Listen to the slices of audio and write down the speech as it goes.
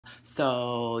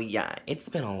So, yeah, it's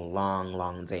been a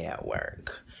long day at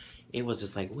work. It was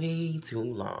just like way too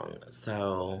long.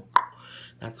 So,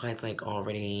 that's why it's like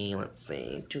already, let's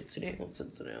see,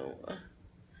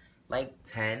 like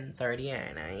 10:30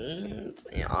 at night.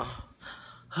 Yeah.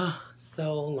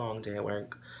 So long day at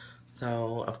work.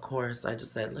 So, of course, I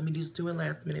just said, let me just do a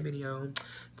last minute video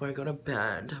before I go to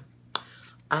bed.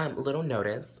 Little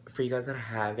notice for you guys that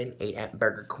haven't ate at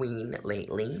Burger Queen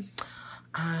lately.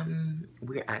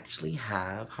 We actually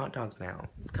have hot dogs now.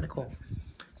 It's kind of cool.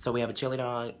 So we have a chili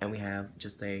dog and we have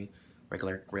just a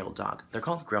regular grilled dog. They're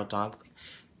called grilled dogs,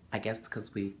 I guess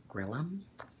because we grill them.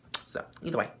 So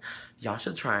either way, y'all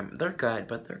should try them. They're good,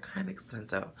 but they're kind of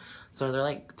expensive. So they're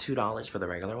like $2 for the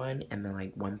regular one and then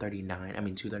like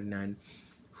 $2.39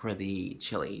 for the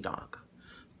chili dog.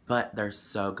 But they're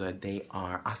so good. They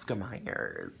are Oscar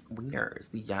Mayer's wieners.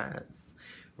 Yes.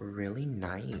 Really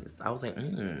nice. I was like,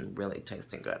 really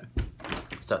tasting good.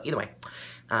 So either way,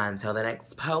 until the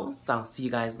next post, I'll see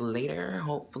you guys later.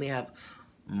 Hopefully have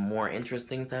more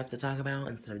interesting stuff to talk about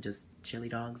instead of just chili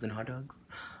dogs and hot dogs.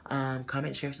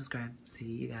 Comment, share, subscribe. See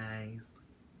you guys.